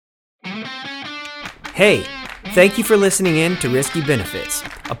Hey, thank you for listening in to Risky Benefits,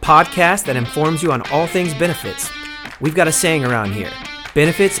 a podcast that informs you on all things benefits. We've got a saying around here: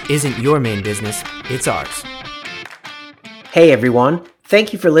 benefits isn't your main business, it's ours. Hey everyone,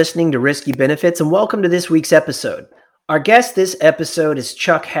 thank you for listening to Risky Benefits and welcome to this week's episode. Our guest this episode is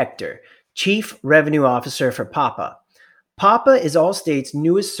Chuck Hector, Chief Revenue Officer for Papa. Papa is Allstate's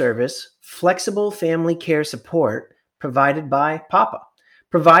newest service, flexible family care support provided by Papa,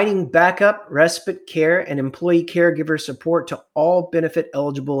 providing backup, respite care, and employee caregiver support to all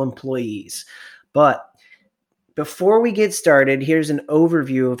benefit-eligible employees. But before we get started, here's an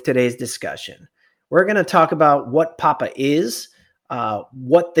overview of today's discussion. We're going to talk about what Papa is,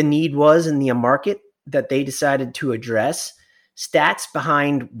 what the need was in the market that they decided to address, stats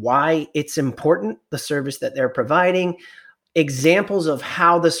behind why it's important, the service that they're providing, examples of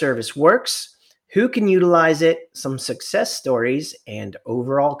how the service works, who can utilize it, some success stories, and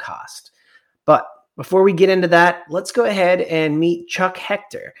overall cost. But before we get into that, let's go ahead and meet Chuck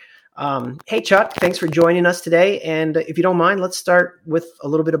Hector. Hey, Chuck, thanks for joining us today. And if you don't mind, let's start with a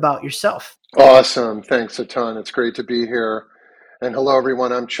little bit about yourself. Awesome. Thanks a ton. It's great to be here. And hello,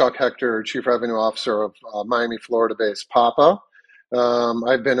 everyone. I'm Chuck Hector, Chief Revenue Officer of Miami, Florida-based Papa.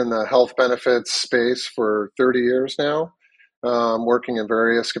 I've been in the health benefits space for 30 years now. Working in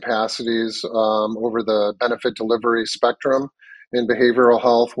various capacities over the benefit delivery spectrum in behavioral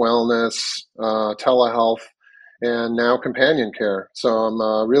health, wellness, telehealth, and now companion care. So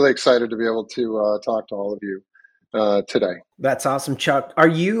I'm really excited to be able to talk to all of you today. That's awesome, Chuck. Are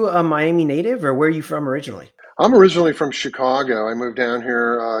you a Miami native or where are you from originally? I'm originally from Chicago. I moved down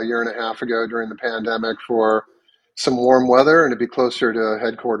here a year and a half ago during the pandemic for some warm weather and to be closer to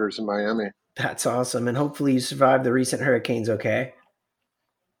headquarters in Miami. That's awesome. And hopefully you survived the recent hurricanes okay?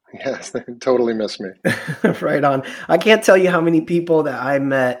 Yes, they totally missed me. Right on. I can't tell you how many people that I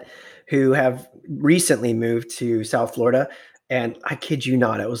met who have recently moved to South Florida. And I kid you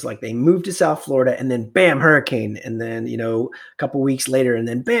not, it was like they moved to South Florida and then bam, hurricane. And then, a couple weeks later and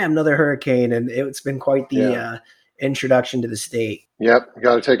then bam, another hurricane. And it's been quite the introduction to the state. Yep. You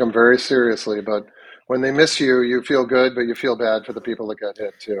got to take them very seriously. But when they miss you, you feel good, but you feel bad for the people that got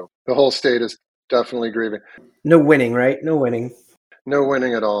hit too. The whole state is definitely grieving. No winning, right? No winning. No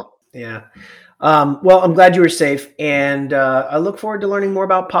winning at all. Yeah. Well, I'm glad you were safe, and I look forward to learning more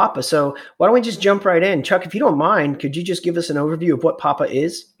about Papa. So why don't we just jump right in? Chuck, if you don't mind, could you just give us an overview of what Papa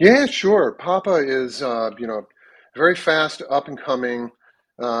is? Yeah, sure. Papa is, very fast, up-and-coming,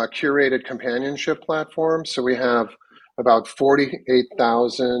 curated companionship platform. So we have about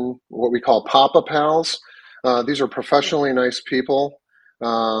 48,000 what we call Papa Pals. These are professionally nice people.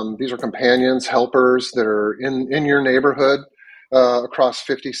 These are companions, helpers that are in your neighborhood across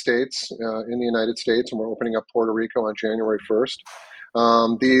 50 states in the United States, and we're opening up Puerto Rico on January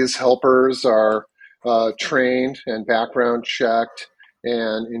 1st. These helpers are trained and background checked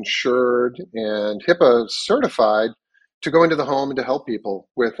and insured and HIPAA certified to go into the home and to help people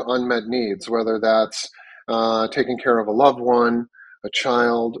with unmet needs, whether that's taking care of a loved one, a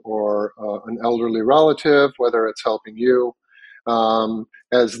child, or an elderly relative, whether it's helping you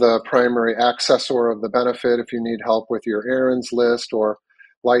as the primary accessor of the benefit. If you need help with your errands list or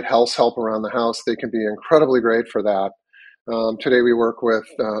light house help around the house, they can be incredibly great for that. Today we work with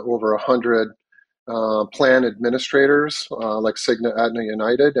over 100 plan administrators like Cigna, Aetna,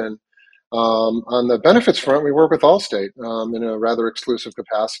 United, and on the benefits front, we work with Allstate in a rather exclusive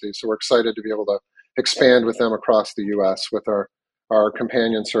capacity. So we're excited to be able to expand with them across the U.S. with our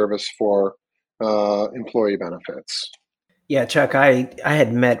companion service for employee benefits. Yeah, Chuck, I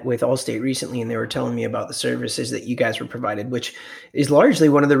had met with Allstate recently, and they were telling me about the services that you guys were provided, which is largely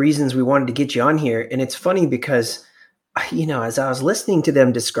one of the reasons we wanted to get you on here. And it's funny because, as I was listening to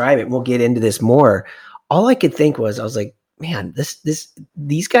them describe it, and we'll get into this more, all I could think was, I was like, man,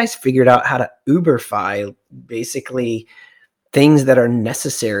 these guys figured out how to Uberify basically things that are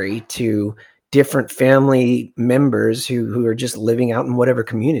necessary to different family members who are just living out in whatever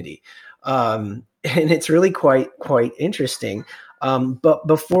community. And it's really quite interesting. But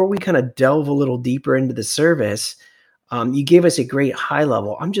before we kind of delve a little deeper into the service, you gave us a great high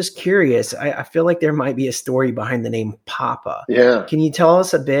level. I'm just curious. I feel like there might be a story behind the name Papa. Yeah. Can you tell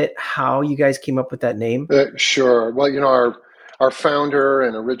us a bit how you guys came up with that name? Sure. Well, our founder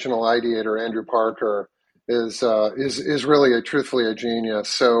and original ideator, Andrew Parker, is really truthfully a genius.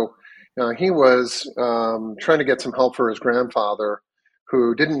 So he was trying to get some help for his grandfather,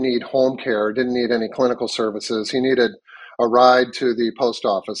 who didn't need home care, didn't need any clinical services. He needed a ride to the post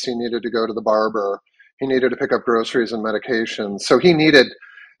office. He needed to go to the barber. He needed to pick up groceries and medications. So he needed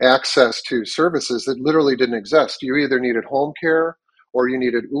access to services that literally didn't exist. You either needed home care or you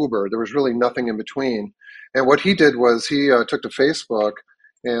needed Uber. There was really nothing in between. And what he did was he took to Facebook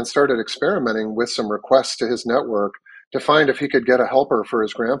and started experimenting with some requests to his network to find if he could get a helper for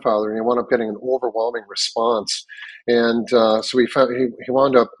his grandfather, and he wound up getting an overwhelming response. And so he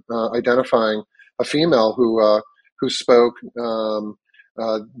wound up identifying a female who spoke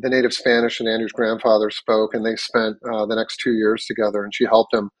the native Spanish, and Andrew's grandfather spoke, and they spent the next 2 years together, and she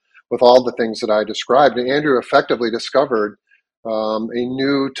helped him with all the things that I described. And Andrew effectively discovered a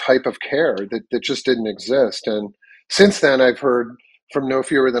new type of care that just didn't exist. And since then, I've heard from no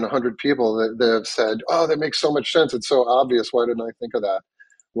fewer than 100 people that have said, "Oh, that makes so much sense. It's so obvious. Why didn't I think of that?"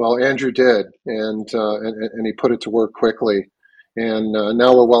 Well, Andrew did, and he put it to work quickly. And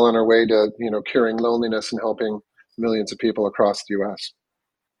now we're well on our way to curing loneliness and helping millions of people across the U.S.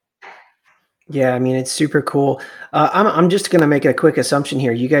 Yeah, I mean, it's super cool. I'm just going to make a quick assumption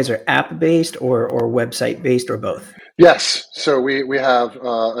here. You guys are app based or website based or both? Yes, so we have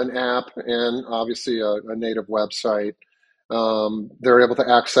an app and obviously a native website. They're able to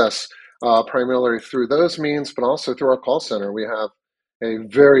access primarily through those means, but also through our call center. We have a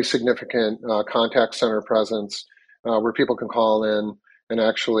very significant contact center presence where people can call in and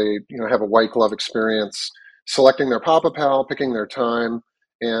actually have a white glove experience, selecting their Papa Pal, picking their time,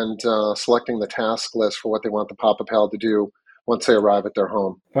 and selecting the task list for what they want the Papa Pal to do once they arrive at their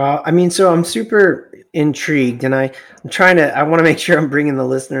home. Well, I mean, so I'm super intrigued, and I want to make sure I'm bringing the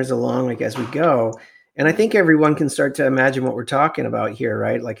listeners along like as we go. And I think everyone can start to imagine what we're talking about here,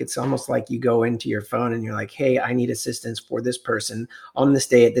 right? Like it's almost like you go into your phone and you're like, hey, I need assistance for this person on this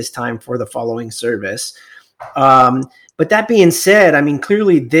day at this time for the following service. But that being said, I mean,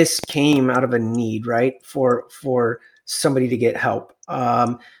 clearly this came out of a need, right? For somebody to get help.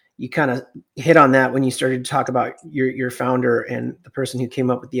 You kind of hit on that when you started to talk about your founder and the person who came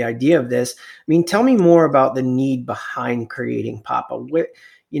up with the idea of this. I mean, tell me more about the need behind creating Papa.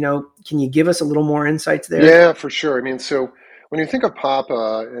 Can you give us a little more insights there? Yeah, for sure. I mean, so when you think of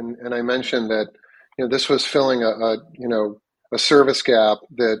Papa, and I mentioned that this was filling a service gap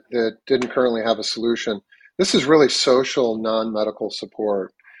that didn't currently have a solution. This is really social, non-medical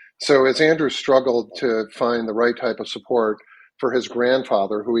support. So as Andrew struggled to find the right type of support for his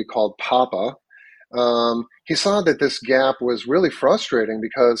grandfather, who he called Papa, he saw that this gap was really frustrating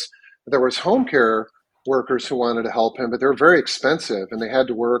because there was home care workers who wanted to help him, but they were very expensive and they had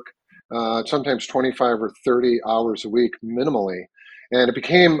to work sometimes 25 or 30 hours a week minimally. And it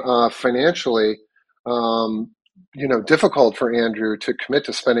became financially difficult for Andrew to commit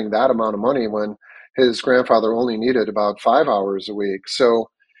to spending that amount of money when his grandfather only needed about 5 hours a week. So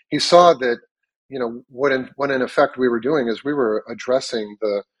he saw that what in effect we were doing is we were addressing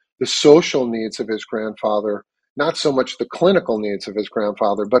the social needs of his grandfather, not so much the clinical needs of his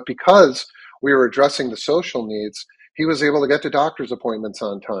grandfather, but because we were addressing the social needs, he was able to get to doctor's appointments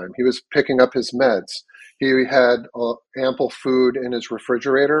on time. He was picking up his meds. He had ample food in his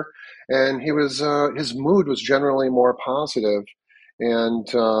refrigerator, and his mood was generally more positive, and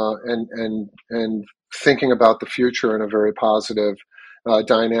thinking about the future in a very positive,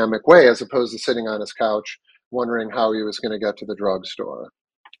 dynamic way, as opposed to sitting on his couch wondering how he was going to get to the drugstore.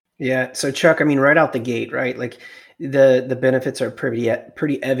 Yeah. So Chuck, I mean, right out the gate, right? Like the benefits are pretty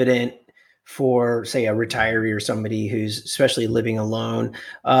evident for, say, a retiree or somebody who's especially living alone.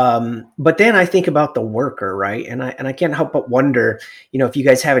 But then I think about the worker, right? And I can't help but wonder, if you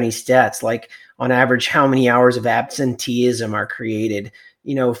guys have any stats, like on average, how many hours of absenteeism are created,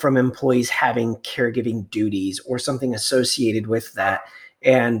 from employees having caregiving duties or something associated with that.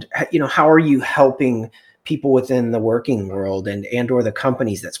 And, how are you helping people within the working world and or the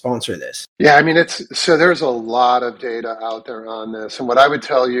companies that sponsor this? Yeah, I mean, there's a lot of data out there on this. And what I would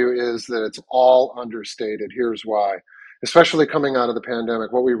tell you is that it's all understated. Here's why. Especially coming out of the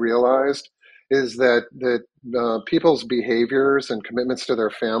pandemic, what we realized is that people's behaviors and commitments to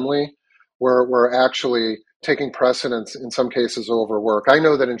their family were actually taking precedence in some cases over work. I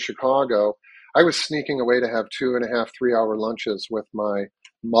know that in Chicago, I was sneaking away to have 2.5, 3 hour lunches with my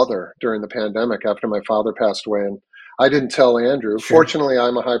mother during the pandemic after my father passed away. And I didn't tell Andrew. Sure. Fortunately,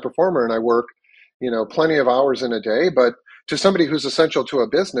 I'm a high performer and I work, plenty of hours in a day. But to somebody who's essential to a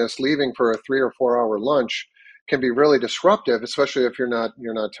business, leaving for a 3 or 4 hour lunch can be really disruptive, especially if you're not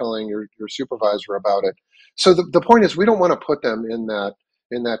telling your supervisor about it. So the point is, we don't want to put them in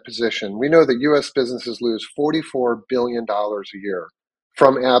that position. We know that U.S. businesses lose $44 billion a year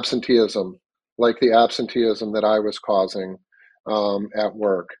from absenteeism, like the absenteeism that I was causing at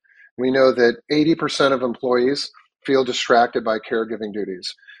work. We know that 80% of employees feel distracted by caregiving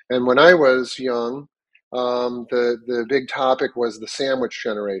duties. And when I was young, the big topic was the sandwich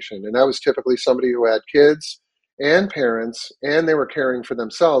generation. And that was typically somebody who had kids and parents, and they were caring for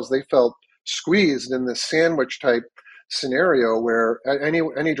themselves, they felt squeezed in this sandwich type scenario where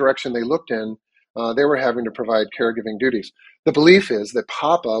any direction they looked in, they were having to provide caregiving duties. The belief is that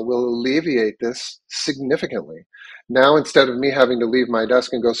Papa will alleviate this significantly. Now, instead of me having to leave my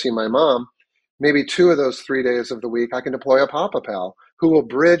desk and go see my mom, maybe 2 of those 3 days of the week, I can deploy a Papa Pal who will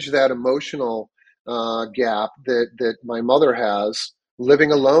bridge that emotional gap that my mother has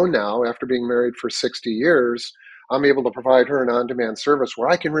living alone now after being married for 60 years. I'm able to provide her an on-demand service where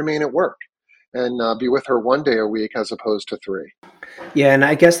I can remain at work and be with her 1 day a week as opposed to 3. Yeah, and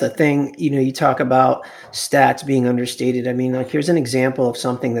I guess the thing, you talk about stats being understated. I mean, like here's an example of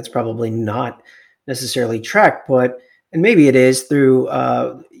something that's probably not necessarily tracked, but and maybe it is through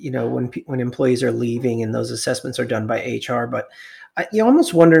when employees are leaving and those assessments are done by HR. But you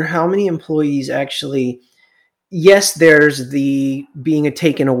almost wonder how many employees actually. Yes, there's the being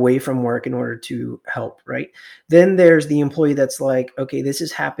taken away from work in order to help, right? Then there's the employee that's like, okay, this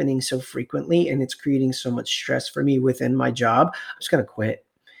is happening so frequently and it's creating so much stress for me within my job. I'm just going to quit.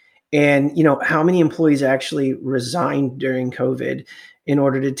 And, how many employees actually resigned during COVID in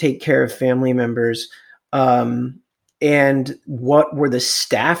order to take care of family members? And what were the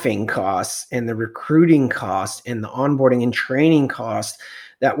staffing costs and the recruiting costs and the onboarding and training costs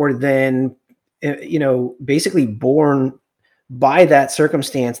that were then basically born by that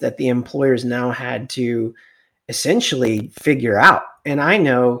circumstance that the employers now had to essentially figure out. And I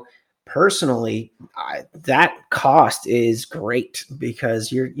know personally that cost is great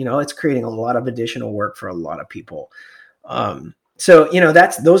because it's creating a lot of additional work for a lot of people. So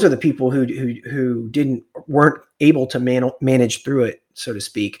those are the people who weren't able to manage through it, so to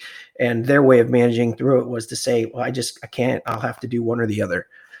speak. And their way of managing through it was to say, well, I can't, I'll have to do one or the other.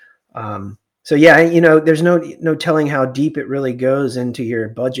 So yeah, there's no telling how deep it really goes into your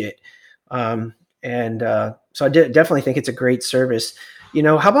budget. So I definitely think it's a great service.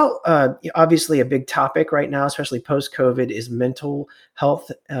 How about obviously a big topic right now, especially post-COVID, is mental health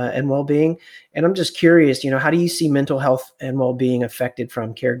and well-being. And I'm just curious, how do you see mental health and well-being affected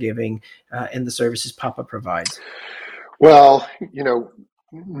from caregiving and the services Papa provides? Well,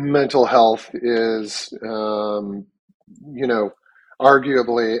 mental health is,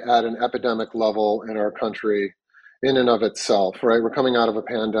 arguably at an epidemic level in our country in and of itself, right? We're coming out of a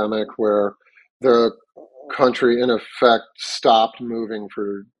pandemic where the country, in effect, stopped moving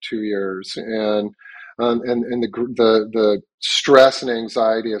for 2 years, and the stress and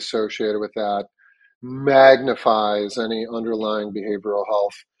anxiety associated with that magnifies any underlying behavioral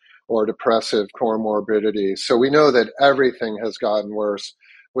health or depressive comorbidity. So we know that everything has gotten worse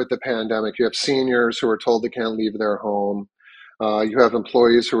with the pandemic. You have seniors who are told they can't leave their home. You have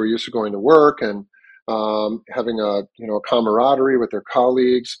employees who are used to going to work and having a camaraderie with their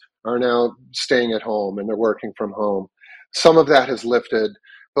colleagues are now staying at home and they're working from home. Some of that has lifted,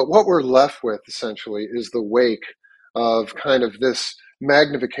 but what we're left with essentially is the wake of kind of this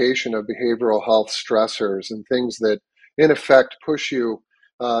magnification of behavioral health stressors and things that in effect push you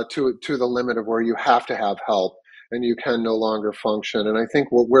to the limit of where you have to have help and you can no longer function. And I think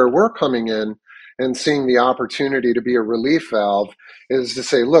where we're coming in and seeing the opportunity to be a relief valve is to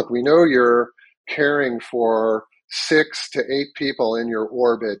say, look, we know you're caring for 6 to 8 people in your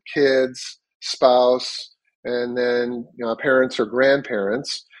orbit, kids, spouse, and then parents or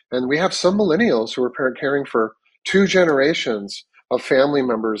grandparents. And we have some millennials who are caring for 2 generations of family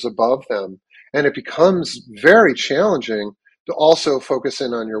members above them. And it becomes very challenging to also focus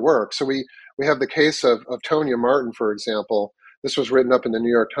in on your work. So we have the case of Tonya Martin, for example. This was written up in the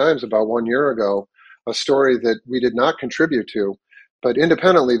New York Times about 1 year ago, a story that we did not contribute to. But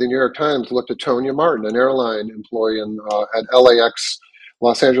independently, the New York Times looked at Tonya Martin, an airline employee at LAX,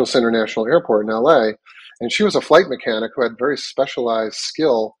 Los Angeles International Airport in LA. And she was a flight mechanic who had very specialized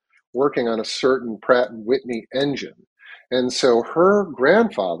skill working on a certain Pratt & Whitney engine. And so her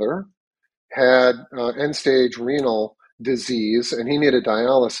grandfather had end-stage renal disease, and he needed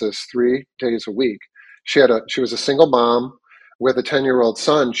dialysis 3 days a week. She was a single mom with a 10-year-old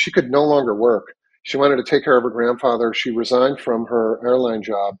son. She could no longer work. She wanted to take care of her grandfather. She resigned from her airline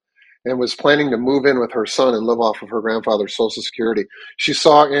job and was planning to move in with her son and live off of her grandfather's Social Security. She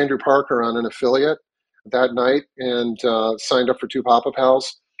saw Andrew Parker on an affiliate that night and signed up for 2 Papa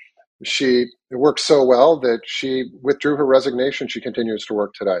Pals. It worked so well that she withdrew her resignation. She continues to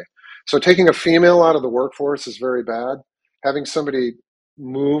work today. So taking a female out of the workforce is very bad. Having somebody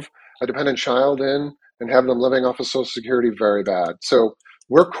move a dependent child in and have them living off of Social Security, very bad. So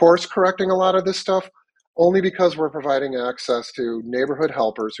we're course correcting a lot of this stuff only because we're providing access to neighborhood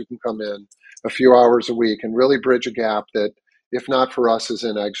helpers who can come in a few hours a week and really bridge a gap that, if not for us, is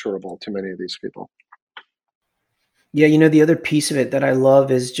inexorable to many of these people. Yeah, the other piece of it that I love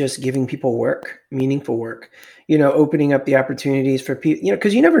is just giving people work, meaningful work. Opening up the opportunities for people.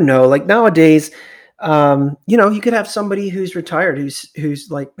 Because you never know. Like nowadays, you could have somebody who's retired who's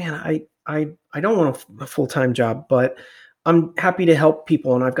like, man, I don't want a full time job, but I'm happy to help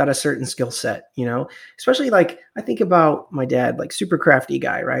people, and I've got a certain skill set. Especially like I think about my dad, like super crafty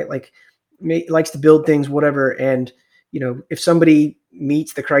guy, right? Like likes to build things, whatever, and if somebody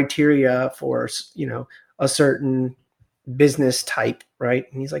meets the criteria for a certain business type, right?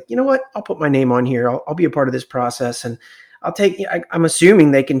 And he's like, you know what? I'll put my name on here. I'll be a part of this process, and I'm assuming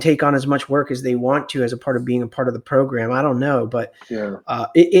they can take on as much work as they want to as a part of being a part of the program. I don't know, but Yeah.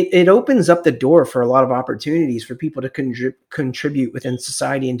 It opens up the door for a lot of opportunities for people to contribute within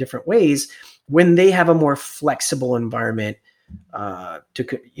society in different ways when they have a more flexible environment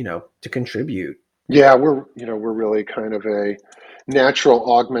to contribute. Yeah, we're really kind of a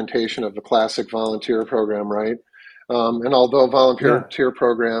natural augmentation of the classic volunteer program, right? And although Yeah, volunteer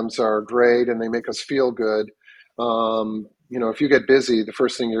programs are great and they make us feel good, if you get busy, the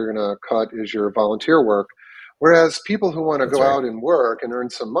first thing you're going to cut is your volunteer work. Whereas people who want to that's go right. out and work and earn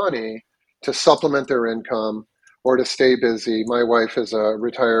some money to supplement their income or to stay busy, my wife is a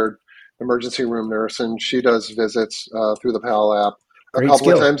retired emergency room nurse and she does visits through the PAL app a Great couple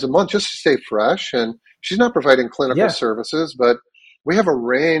of skill. times a month just to stay fresh. And she's not providing clinical Yeah, services, but we have a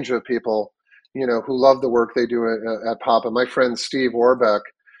range of people, who love the work they do at Papa. My friend Steve Warbeck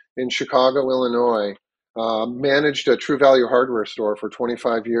in Chicago, Illinois, managed a True Value hardware store for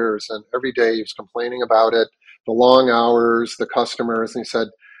 25 years. And every day he was complaining about it, the long hours, the customers. And he said,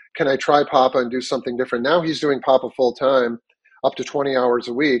 can I try Papa and do something different? Now he's doing Papa full time, up to 20 hours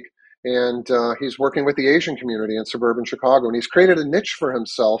a week and he's working with the Asian community in suburban Chicago, and he's created a niche for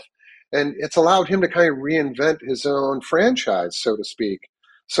himself, and it's allowed him to kind of reinvent his own franchise, so to speak.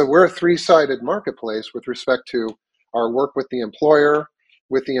 So we're a three-sided marketplace with respect to our work with the employer,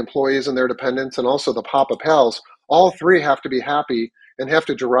 with the employees and their dependents, and also the Papa Pals. All three have to be happy and have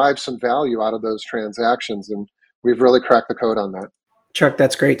to derive some value out of those transactions, and we've really cracked the code on that. Chuck,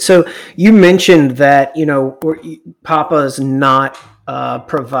 that's great. So you mentioned that Papa's not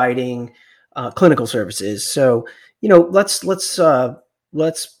providing clinical services. So let's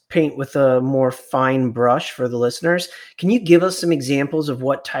paint with a more fine brush for the listeners. Can you give us some examples of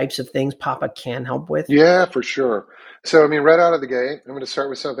what types of things Papa can help with? Yeah, for sure. So, I mean, right out of the gate, I'm going to start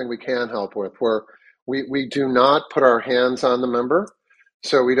with something we can help with, where we do not put our hands on the member.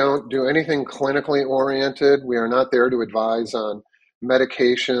 So, we don't do anything clinically oriented. We are not there to advise on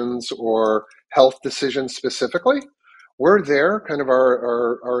medications or health decisions specifically. We're there, kind of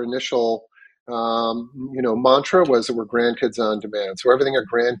our initial mantra was that we're grandkids on demand. So, everything a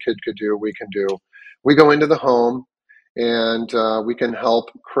grandkid could do, we can do. We go into the home and we can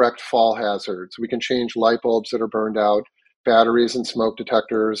help correct fall hazards. We can change light bulbs that are burned out, batteries and smoke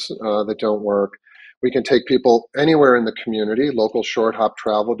detectors that don't work. We can take people anywhere in the community, local short hop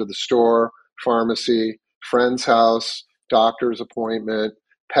travel to the store, pharmacy, friend's house, doctor's appointment,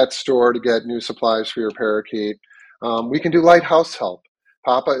 pet store to get new supplies for your parakeet. We can do light house help.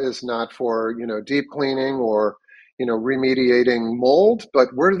 Papa is not for deep cleaning or remediating mold, but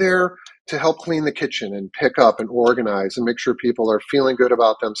we're there to help clean the kitchen and pick up and organize and make sure people are feeling good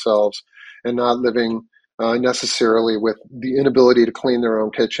about themselves and not living necessarily with the inability to clean their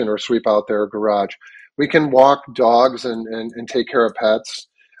own kitchen or sweep out their garage. We can walk dogs and take care of pets.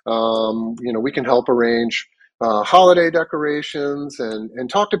 We can help arrange holiday decorations and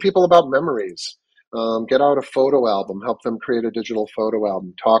talk to people about memories. Get out a photo album, help them create a digital photo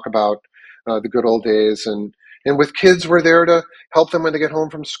album, talk about the good old days. And with kids, we're there to help them when they get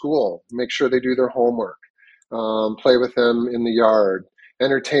home from school, make sure they do their homework, play with them in the yard,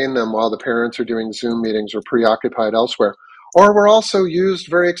 entertain them while the parents are doing Zoom meetings or preoccupied elsewhere. Or we're also used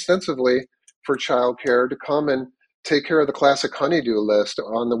very extensively for childcare to come and take care of the classic honeydew list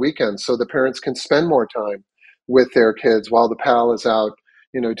on the weekends so the parents can spend more time with their kids while the pal is out,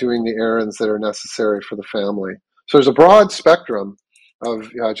 doing the errands that are necessary for the family. So there's a broad spectrum of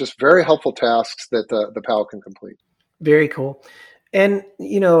just very helpful tasks that the PAL can complete. Very cool. And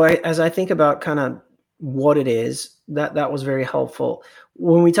as I think about kind of what it is, that was very helpful.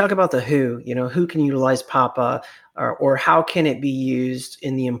 When we talk about the who can utilize Papa, or how can it be used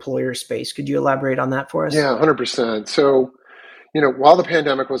in the employer space? Could you elaborate on that for us? Yeah, 100%. So, while the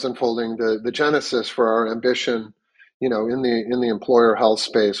pandemic was unfolding, the genesis for our ambition, in the employer health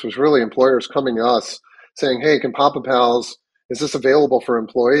space was really employers coming to us saying, "Hey, can Papa Pals, is this available for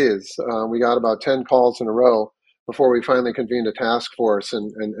employees?" We got about 10 calls in a row before we finally convened a task force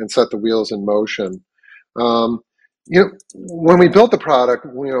and set the wheels in motion. Um, when we built the product,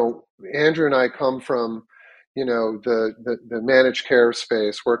 Andrew and I come from, the managed care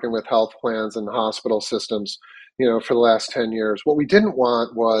space, working with health plans and hospital systems, for the last 10 years. What we didn't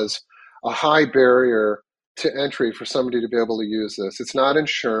want was a high barrier to entry for somebody to be able to use this. It's not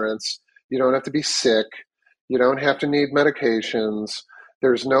insurance. You don't have to be sick. You don't have to need medications.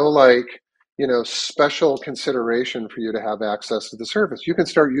 There's no special consideration for you to have access to the service. You can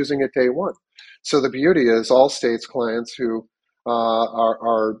start using it day one. So the beauty is all states clients who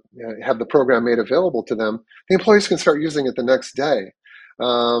have the program made available to them, the employees can start using it the next day.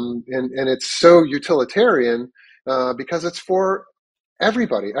 And it's so utilitarian because it's for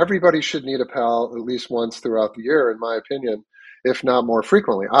everybody. Everybody should need a PAL at least once throughout the year, in my opinion, if not more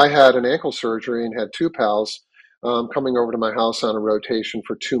frequently. I had an ankle surgery and had two PALs coming over to my house on a rotation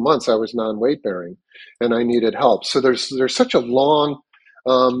for 2 months. I was non-weight bearing and I needed help. So there's such a long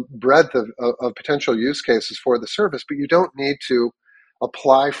breadth of potential use cases for the service, but you don't need to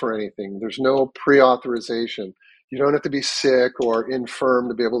apply for anything. There's no pre-authorization. You don't have to be sick or infirm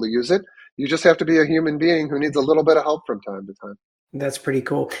to be able to use it. You just have to be a human being who needs a little bit of help from time to time. That's pretty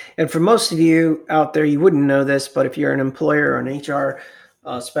cool. And for most of you out there, you wouldn't know this, but if you're an employer or an HR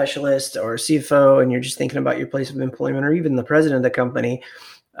specialist or CFO and you're just thinking about your place of employment or even the president of the company,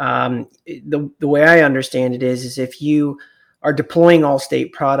 the way I understand it is if you are deploying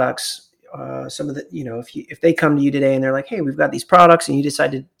Allstate products, some of the, if they come to you today and they're like, hey, we've got these products and you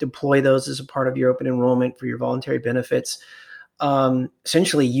decide to deploy those as a part of your open enrollment for your voluntary benefits,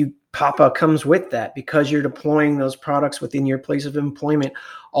 essentially PAPA comes with that because you're deploying those products within your place of employment.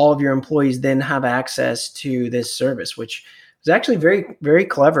 All of your employees then have access to this service, which is actually very, very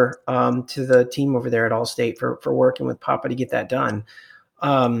clever to the team over there at Allstate for working with PAPA to get that done.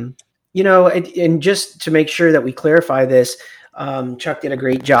 And just to make sure that we clarify this, Chuck did a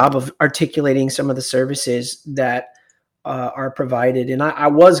great job of articulating some of the services that are provided. And I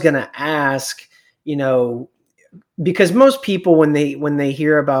was going to ask, because most people, when they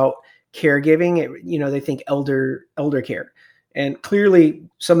hear about caregiving, they think elder care. And clearly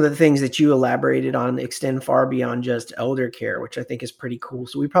some of the things that you elaborated on extend far beyond just elder care, which I think is pretty cool.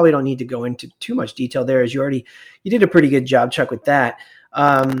 So we probably don't need to go into too much detail there, as you did a pretty good job, Chuck, with that.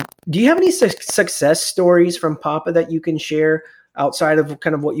 Do you have any success stories from PAPA that you can share outside of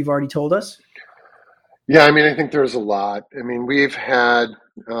kind of what you've already told us? Yeah, I think there's a lot. We've had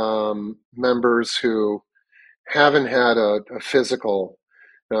members who haven't had a physical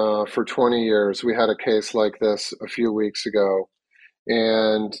for 20 years. We had a case like this a few weeks ago,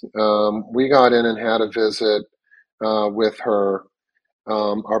 and we got in and had a visit with her,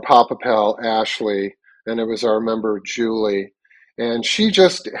 our Papa Pal, Ashley, and it was our member, Julie. And she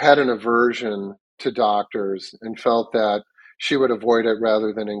just had an aversion to doctors and felt that she would avoid it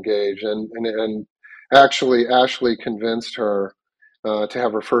rather than engage. And actually, Ashley convinced her to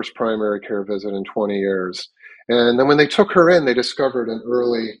have her first primary care visit in 20 years. And then when they took her in, they discovered an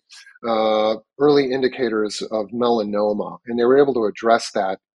early indicators of melanoma, and they were able to address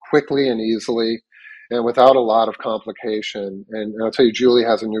that quickly and easily and without a lot of complication. And I'll tell you, Julie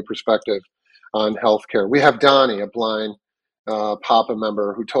has a new perspective on healthcare. We have Donnie, a blind PAPA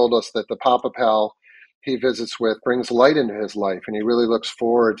member, who told us that the Papa Pal he visits with brings light into his life, and he really looks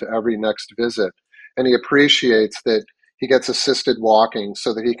forward to every next visit. And he appreciates that he gets assisted walking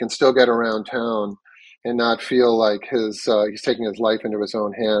so that he can still get around town and not feel like he's taking his life into his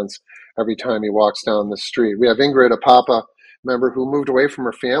own hands every time he walks down the street. We have Ingrid, a PAPA member who moved away from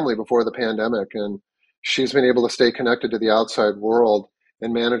her family before the pandemic, and she's been able to stay connected to the outside world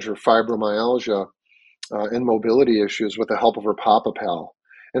and manage her fibromyalgia and mobility issues with the help of her Papa Pal.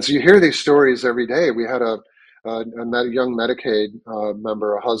 And so you hear these stories every day. We had a young Medicaid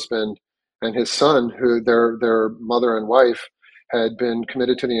member, a husband and his son, who their mother and wife had been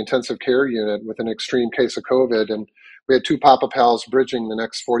committed to the intensive care unit with an extreme case of COVID. And we had two Papa Pals bridging the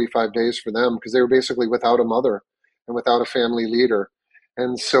next 45 days for them because they were basically without a mother and without a family leader.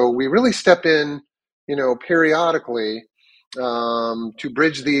 And so we really step in, periodically to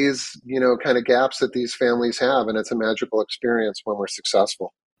bridge these, kind of gaps that these families have. And it's a magical experience when we're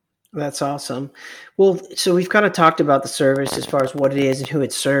successful. That's awesome. Well, so we've kind of talked about the service as far as what it is and who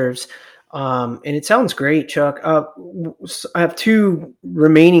it serves. And it sounds great, Chuck. I have two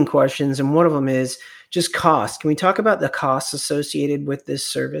remaining questions, and one of them is just cost. Can we talk about the costs associated with this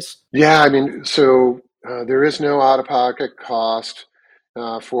service? Yeah, so there is no out-of-pocket cost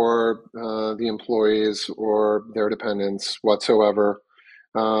for the employees or their dependents whatsoever.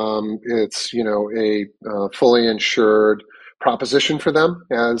 It's, a fully insured proposition for them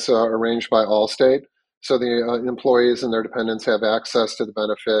as arranged by Allstate. So the employees and their dependents have access to the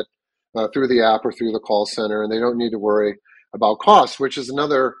benefit through the app or through the call center, and they don't need to worry about cost, which is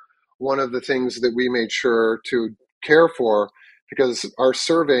another one of the things that we made sure to care for, because our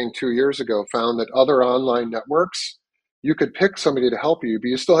surveying 2 years ago found that other online networks, you could pick somebody to help you, but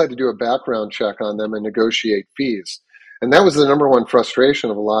you still had to do a background check on them and negotiate fees. And that was the number one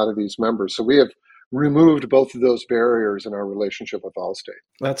frustration of a lot of these members. So we have removed both of those barriers in our relationship with Allstate.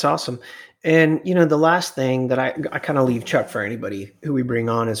 That's awesome. And, the last thing that I kind of leave, Chuck, for anybody who we bring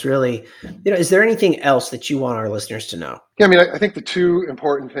on is really, is there anything else that you want our listeners to know? Yeah, I think the two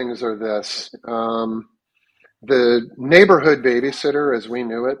important things are this. The neighborhood babysitter, as we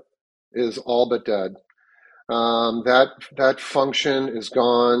knew it, is all but dead. That function is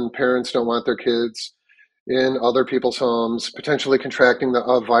gone. Parents don't want their kids in other people's homes, potentially contracting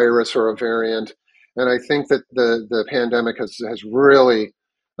a virus or a variant. And I think that the pandemic has really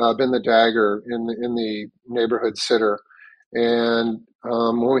been the dagger in the neighborhood sitter. And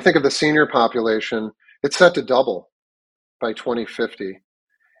when we think of the senior population, it's set to double by 2050.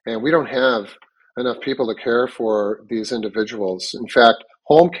 And we don't have enough people to care for these individuals. In fact,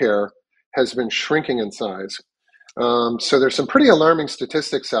 home care has been shrinking in size. So there's some pretty alarming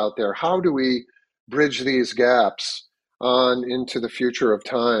statistics out there. How do we bridge these gaps on into the future of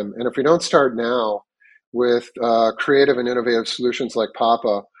time? And if we don't start now with creative and innovative solutions like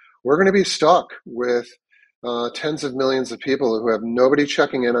Papa, we're going to be stuck with tens of millions of people who have nobody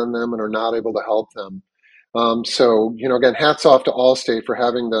checking in on them and are not able to help them. So, again, hats off to Allstate for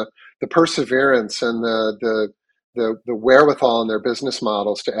having the perseverance and the wherewithal in their business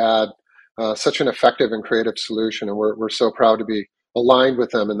models to add such an effective and creative solution. And we're so proud to be aligned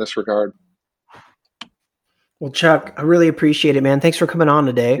with them in this regard. Well, Chuck, I really appreciate it, man. Thanks for coming on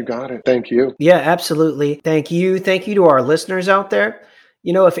today. You got it. Thank you. Yeah, absolutely. Thank you. Thank you to our listeners out there.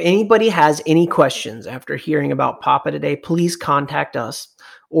 If anybody has any questions after hearing about Papa today, please contact us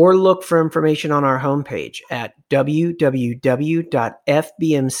or look for information on our homepage at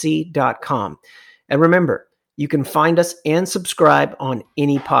www.fbmc.com. And remember, you can find us and subscribe on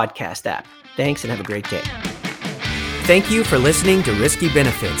any podcast app. Thanks and have a great day. Thank you for listening to Risky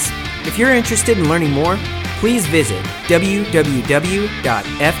Benefits. If you're interested in learning more, please visit www.fbmc.com.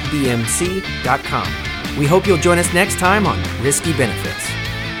 We hope you'll join us next time on Risky Benefits.